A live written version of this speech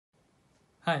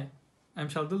Hi, I'm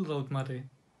Shardul Rautmare,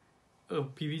 a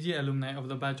PVG alumni of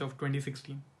the batch of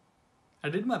 2016. I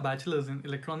did my bachelor's in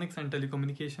electronics and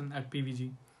telecommunication at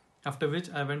PVG, after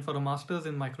which I went for a master's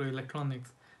in microelectronics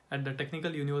at the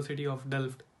Technical University of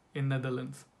Delft in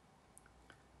Netherlands.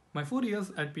 My 4 years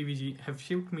at PVG have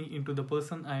shaped me into the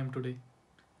person I am today.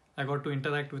 I got to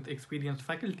interact with experienced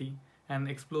faculty and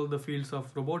explore the fields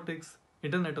of robotics,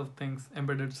 Internet of Things,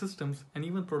 embedded systems, and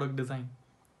even product design.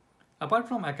 Apart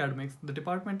from academics, the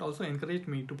department also encouraged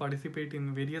me to participate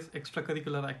in various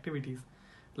extracurricular activities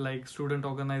like student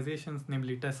organizations,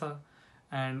 namely TESA,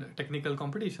 and technical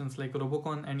competitions like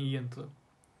Robocon and E&TC.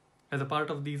 As a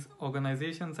part of these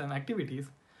organizations and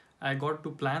activities, I got to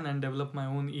plan and develop my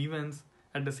own events.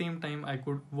 At the same time, I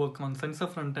could work on sensor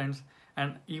front ends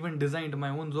and even designed my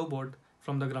own robot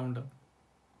from the ground up.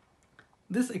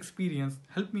 This experience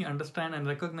helped me understand and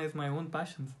recognize my own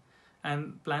passions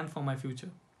and plan for my future.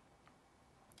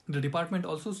 The department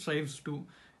also strives to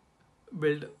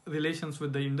build relations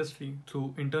with the industry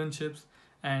through internships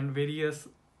and various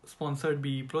sponsored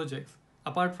BE projects,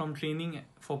 apart from training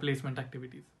for placement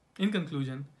activities. In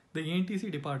conclusion, the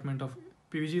E&TC department of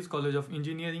PVG's College of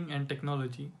Engineering and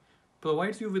Technology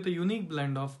provides you with a unique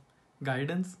blend of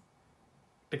guidance,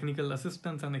 technical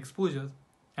assistance and exposure,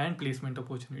 and placement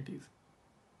opportunities.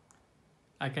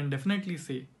 I can definitely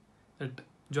say that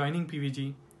joining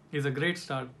PVG is a great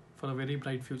start for a very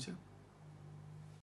bright future.